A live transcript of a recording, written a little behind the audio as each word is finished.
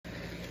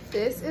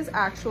This is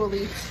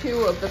actually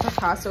 2 of the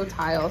Picasso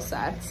tile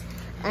sets,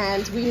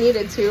 and we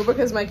needed 2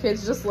 because my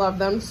kids just love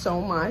them so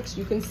much.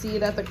 You can see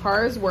that the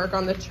cars work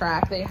on the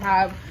track. They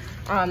have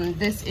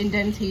this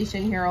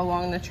indentation here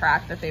along the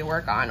track that they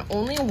work on.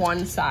 Only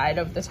one side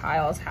of the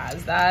tiles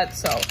has that,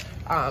 so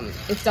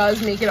it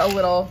does make it a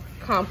little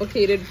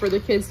complicated for the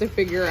kids to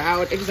figure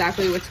out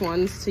exactly which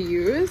ones to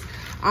use.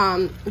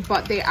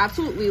 But they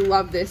absolutely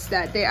love this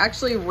set. They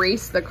actually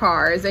race the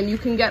cars, and you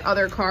can get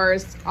other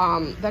cars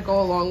that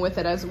go along with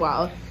it as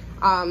well.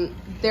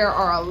 There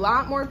are a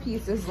lot more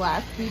pieces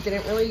left. We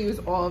didn't really use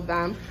all of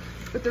them,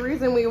 but the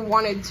reason we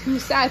wanted 2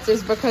 sets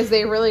is because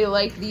they really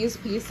like these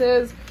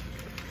pieces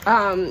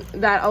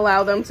that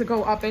allow them to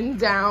go up and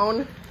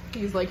down,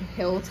 these like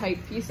hill type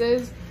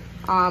pieces,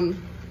 to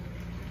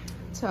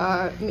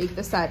make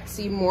the set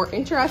seem more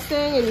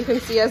interesting. And you can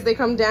see as they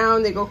come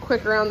down, they go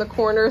quick around the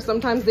corner.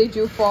 Sometimes they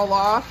do fall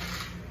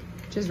off,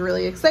 which is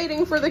really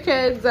exciting for the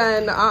kids,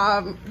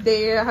 and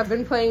they have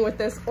been playing with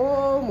this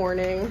all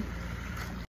morning.